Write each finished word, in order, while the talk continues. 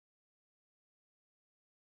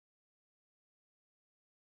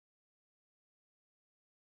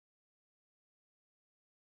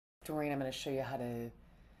storing, I'm going to show you how to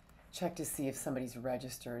check to see if somebody's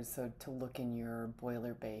registered, so to look in your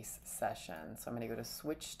Boiler Base session. So I'm going to go to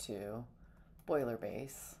switch to Boiler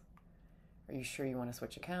Base. Are you sure you want to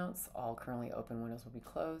switch accounts? All currently open windows will be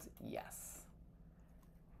closed. Yes.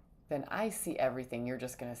 Then I see everything. You're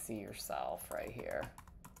just going to see yourself right here.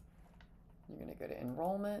 You're going to go to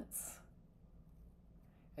enrollments,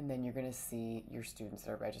 and then you're going to see your students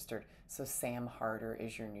that are registered. So Sam Harder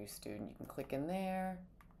is your new student. You can click in there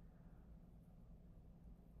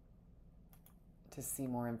to see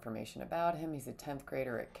more information about him. He's a 10th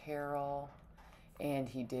grader at Carroll, and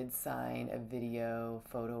he did sign a video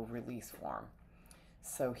photo release form.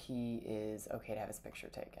 So he is okay to have his picture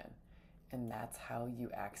taken. And that's how you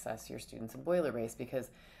access your students in Boiler Base,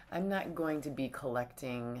 because I'm not going to be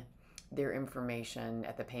collecting their information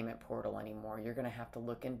at the payment portal anymore. You're going to have to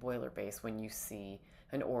look in Boiler Base when you see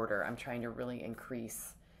an order. I'm trying to really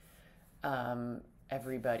increase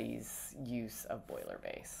everybody's use of Boiler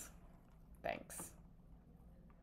Base. Thanks.